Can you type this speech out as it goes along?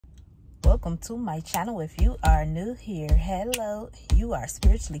welcome to my channel. If you are new here, hello. You are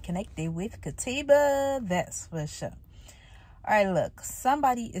spiritually connected with Katiba, that's for sure. All right, look,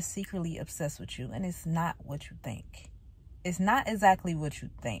 somebody is secretly obsessed with you, and it's not what you think. It's not exactly what you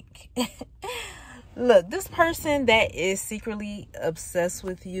think. Look, this person that is secretly obsessed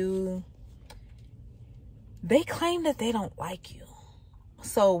with you, they claim that they don't like you.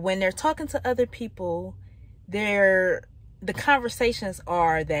 So when they're talking to other people, the conversations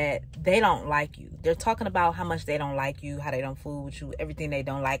are that they don't like you. They're talking about how much they don't like you, how they don't fool with you, everything they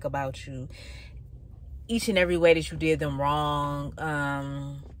don't like about you, each and every way that you did them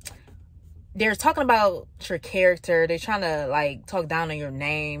wrong. They're talking about your character. They're trying to like talk down on your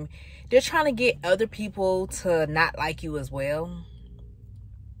name. They're trying to get other people to not like you as well.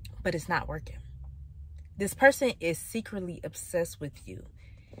 But it's not working. This person is secretly obsessed with you.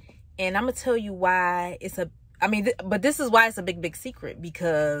 And I'm going to tell you why but this is why it's a big, big secret,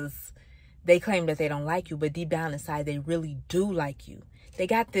 because they claim that they don't like you, but deep down inside, they really do like you. They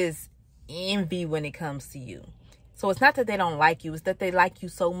got this envy when it comes to you. So it's not that they don't like you. It's that they like you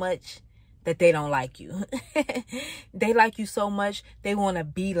so much that they don't like you. They like you so much, they want to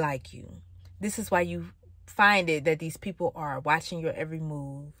be like you. This is why you find it that these people are watching your every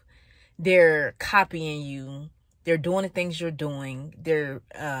move. They're copying you. They're doing the things you're doing. They're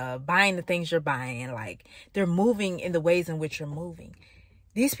buying the things you're buying. Like, they're moving in the ways in which you're moving.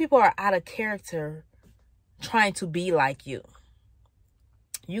 These people are out of character trying to be like you.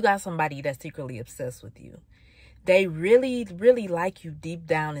 You got somebody that's secretly obsessed with you. They really, really like you deep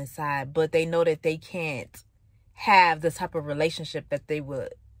down inside, but they know that they can't have the type of relationship that they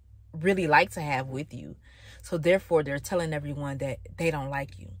would really like to have with you. So therefore, they're telling everyone that they don't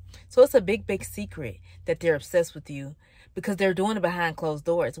like you. So it's a big, big secret that they're obsessed with you, because they're doing it behind closed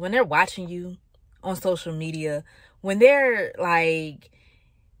doors. When they're watching you on social media, when they're like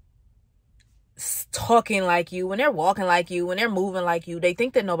talking like you, when they're walking like you, when they're moving like you, they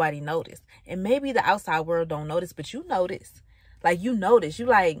think that nobody noticed. And maybe the outside world don't notice, but you notice. Like, you notice. You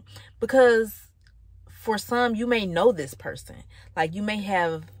like, because for some, you may know this person. Like, you may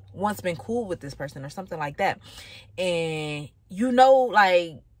have once been cool with this person or something like that. And you know,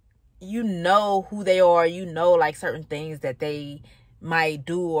 like, you know who they are. You know, like, certain things that they might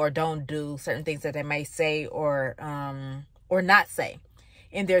do or don't do, certain things that they may say or not say.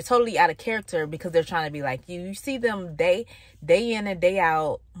 And they're totally out of character because they're trying to be like you. You see them day in and day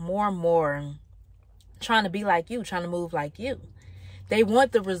out, more and more, trying to be like you, trying to move like you. They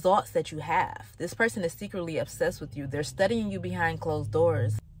want the results that you have. This person is secretly obsessed with you. They're studying you behind closed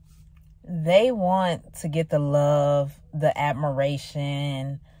doors. They want to get the love, the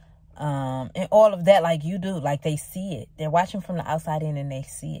admiration, and all of that like you do. Like, they see it. They're watching from the outside in and they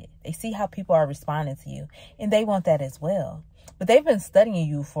see it. They see how people are responding to you. And they want that as well. But they've been studying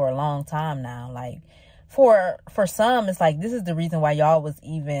you for a long time now. Like, for some, it's like, this is the reason why y'all was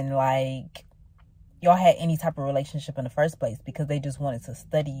even like, y'all had any type of relationship in the first place, because they just wanted to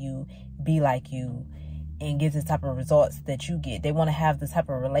study you, be like you, and get the type of results that you get. They want to have the type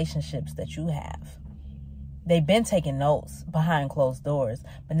of relationships that you have. They've been taking notes behind closed doors,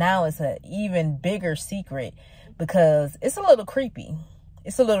 but now it's an even bigger secret, because it's a little creepy.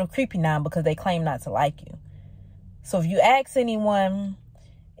 It's a little creepy now because they claim not to like you. So if you ask anyone,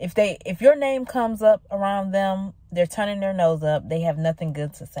 if your name comes up around them, they're turning their nose up. They have nothing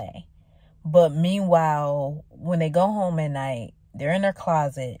good to say. But meanwhile, when they go home at night, they're in their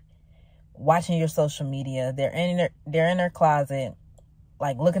closet watching your social media. They're in their closet,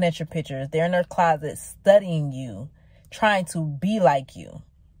 like, looking at your pictures. They're in their closet studying you, trying to be like you.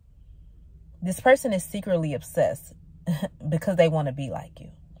 This person is secretly obsessed because they want to be like you.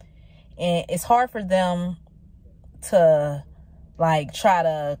 And it's hard for them to like try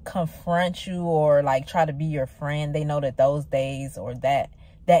to confront you or like try to be your friend. They know that those days or that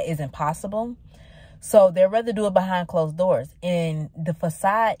isn't possible. So they'd rather do it behind closed doors. And the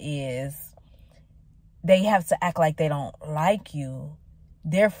facade is they have to act like they don't like you.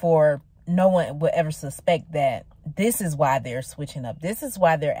 Therefore, no one would ever suspect that this is why they're switching up. This is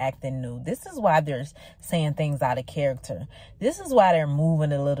why they're acting new. This is why they're saying things out of character. This is why they're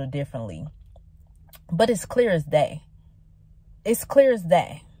moving a little differently. But it's clear as day. It's clear as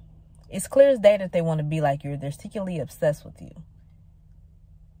day. It's clear as day that they want to be like you. They're secretly obsessed with you.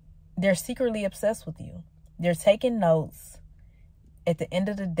 They're secretly obsessed with you. They're taking notes at the end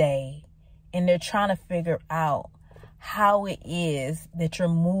of the day, and they're trying to figure out how it is that you're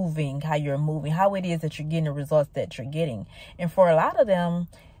moving, how it is that you're getting the results that you're getting. And for a lot of them,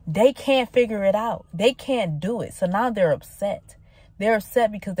 they can't figure it out. They can't do it. So now they're upset. They're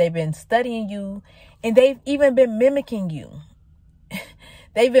upset because they've been studying you, and they've even been mimicking you.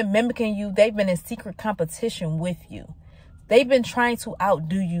 They've been mimicking you. They've been in secret competition with you. They've been trying to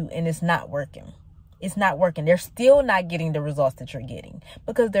outdo you, and it's not working. It's not working. They're still not getting the results that you're getting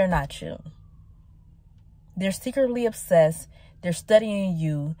because they're not you. They're secretly obsessed. They're studying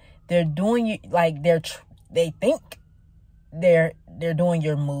you. They're doing you like they think they're doing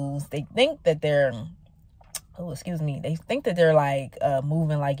your moves. They think that they're they think that they're like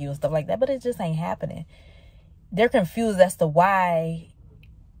moving like you and stuff like that, but it just ain't happening. They're confused as to why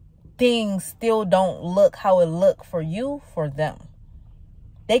things still don't look how it looked for you, for them.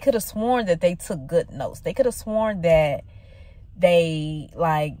 They could have sworn that they took good notes. They could have sworn that they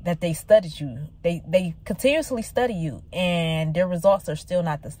studied you. They continuously study you, and their results are still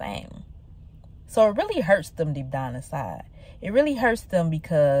not the same. So it really hurts them deep down inside. It really hurts them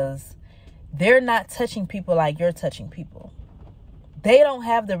because they're not touching people like you're touching people. They don't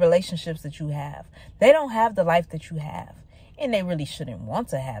have the relationships that you have. They don't have the life that you have. And they really shouldn't want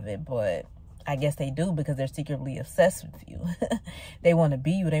to have it, but I guess they do because they're secretly obsessed with you. They want to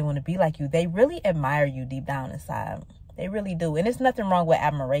be you. They want to be like you. They really admire you deep down inside. They really do. And there's nothing wrong with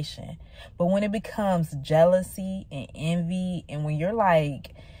admiration. But when it becomes jealousy and envy, and when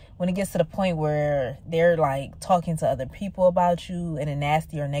it gets to the point where they're like talking to other people about you in a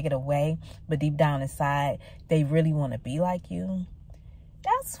nasty or negative way, but deep down inside, they really want to be like you,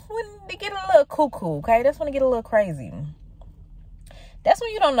 that's when they get a little cuckoo, okay? That's when they get a little crazy. That's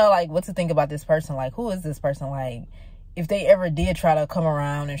when you don't know, like, what to think about this person. Like, who is this person? Like, if they ever did try to come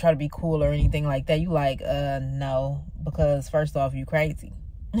around and try to be cool or anything like that, you like, no. Because first off, you crazy.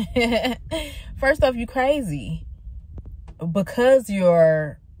 First off, you crazy. Because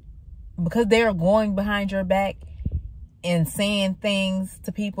they're going behind your back and saying things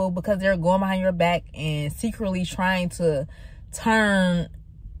to people, because they're going behind your back and secretly trying to turn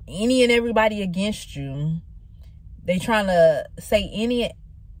any and everybody against you. They trying to say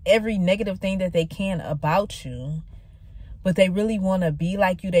every negative thing that they can about you, but they really want to be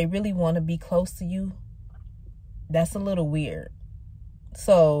like you. They really want to be close to you. That's a little weird.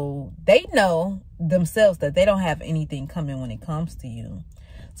 So they know themselves that they don't have anything coming when it comes to you.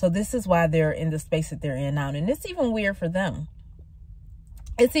 So this is why they're in the space that they're in now. And it's even weird for them.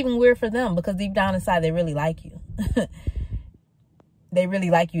 It's even weird for them because deep down inside, they really like you. They really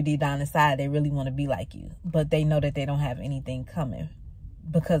like you deep down inside. They really want to be like you. But they know that they don't have anything coming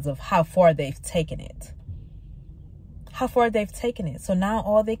because of how far they've taken it. How far they've taken it. So now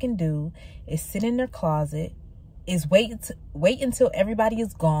all they can do is sit in their closet, is wait until everybody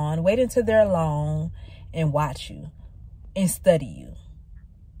is gone, wait until they're alone, and watch you, and study you,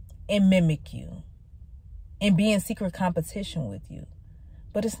 and mimic you, and be in secret competition with you.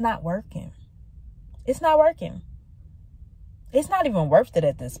 But it's not working. It's not working. It's not even worth it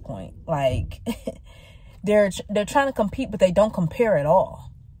at this point. Like, they're trying to compete, but they don't compare at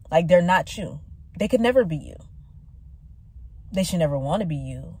all. Like, they're not you. They could never be you. They should never want to be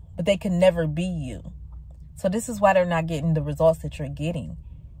you, but they can never be you. So this is why they're not getting the results that you're getting.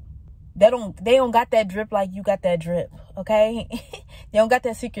 They don't got that drip like you got that drip, okay? They don't got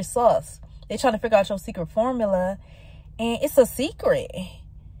that secret sauce. They're trying to figure out your secret formula, and it's a secret.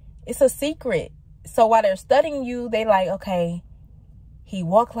 It's a secret. So while they're studying you, they like, okay, he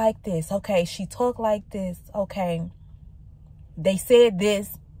walked like this. Okay, she talked like this. Okay, they said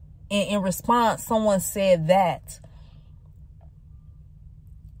this, and in response, someone said that.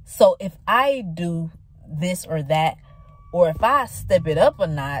 So if I do this or that, or if I step it up a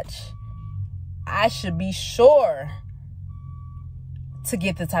notch, I should be sure to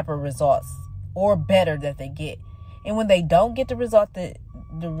get the type of results or better that they get. And when they don't get the results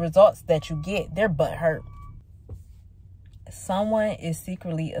that you get, they're butthurt. Someone is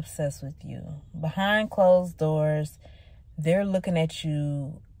secretly obsessed with you. Behind closed doors, they're looking at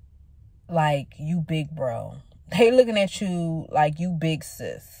you like you big bro. They looking at you like you big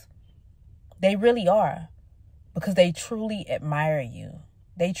sis. They really are. Because they truly admire you.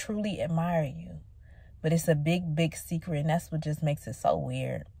 They truly admire you. But it's a big, big secret. And that's what just makes it so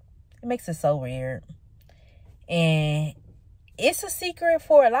weird. It makes it so weird. And it's a secret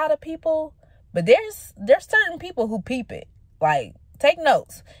for a lot of people. But there's certain people who peep it. Like, take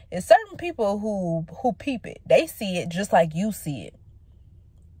notes. There's certain people who peep it. They see it just like you see it.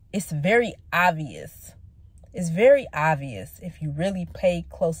 It's very obvious. It's very obvious if you really pay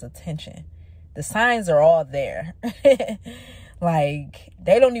close attention. The signs are all there. Like,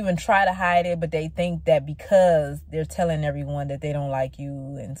 they don't even try to hide it, but they think that because they're telling everyone that they don't like you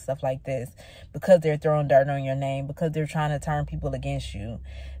and stuff like this, because they're throwing dirt on your name, because they're trying to turn people against you,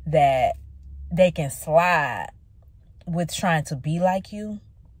 that they can slide with trying to be like you,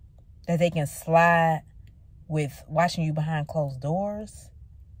 that they can slide with watching you behind closed doors.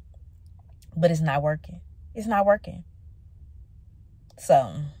 But it's not working. It's not working.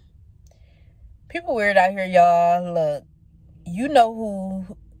 So, people weird out here, y'all. Look, you know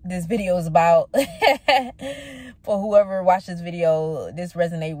who this video is about. For whoever watched this video, this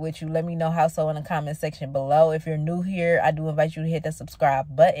resonate with you, let me know how so in the comment section below. If you're new here, I do invite you to hit the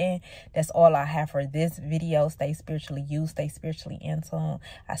subscribe button. That's all I have for this video. Stay spiritually you, stay spiritually in tune.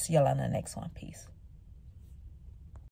 I'll see y'all on the next one. Peace.